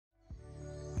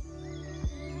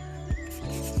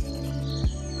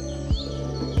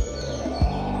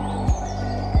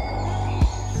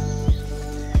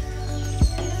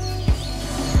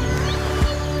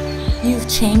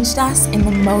changed us in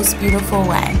the most beautiful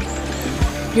way.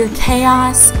 Your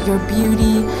chaos, your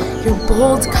beauty, your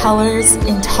bold colors,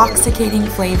 intoxicating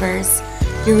flavors,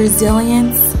 your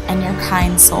resilience, and your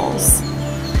kind souls.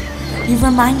 You've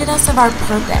reminded us of our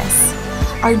purpose,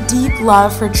 our deep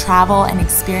love for travel and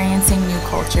experiencing new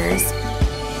cultures.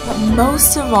 But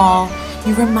most of all,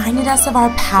 you reminded us of our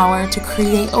power to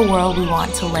create a world we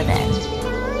want to live in.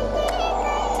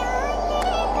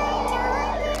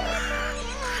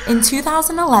 In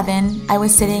 2011, I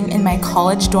was sitting in my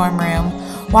college dorm room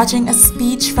watching a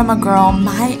speech from a girl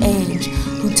my age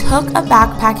who took a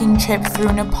backpacking trip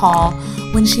through Nepal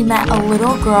when she met a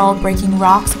little girl breaking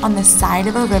rocks on the side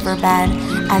of a riverbed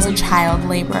as a child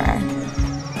laborer.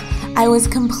 I was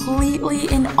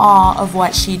completely in awe of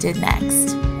what she did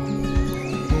next.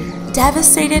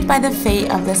 Devastated by the fate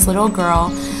of this little girl,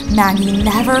 Maggie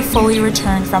never fully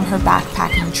returned from her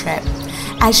backpacking trip,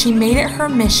 as she made it her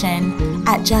mission,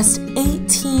 at just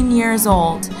 18 years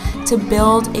old, to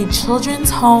build a children's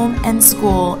home and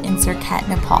school in Surkhet,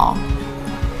 Nepal.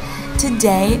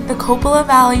 Today, the Kopila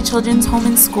Valley Children's Home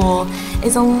and School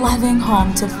is a loving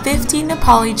home to 50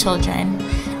 Nepali children,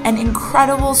 an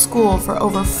incredible school for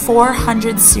over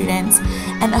 400 students,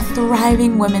 and a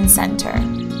thriving women's center.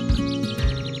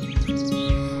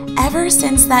 Ever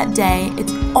since that day,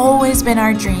 it's always been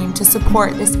our dream to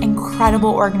support this incredible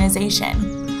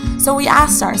organization. So we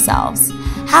asked ourselves,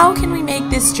 how can we make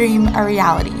this dream a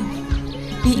reality?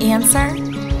 The answer?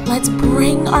 Let's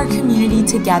bring our community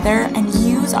together and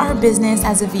use our business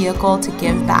as a vehicle to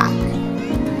give back.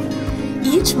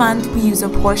 Each month, we use a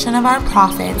portion of our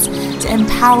profits to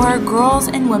empower girls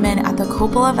and women at the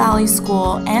Kopila Valley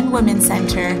School and Women's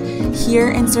Center here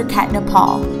in Surkhet,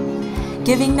 Nepal,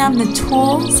 giving them the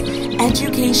tools,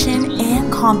 education,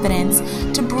 and confidence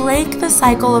to break the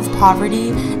cycle of poverty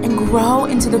and grow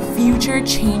into the future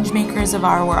change makers of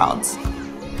our world.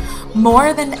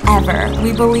 More than ever,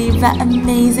 we believe that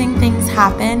amazing things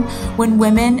happen when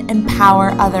women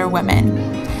empower other women,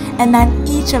 and that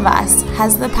each of us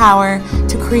has the power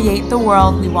to create the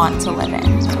world we want to live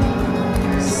in.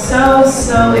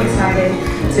 So excited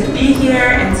to be here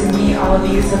and to meet all of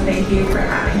you, so thank you for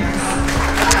having us.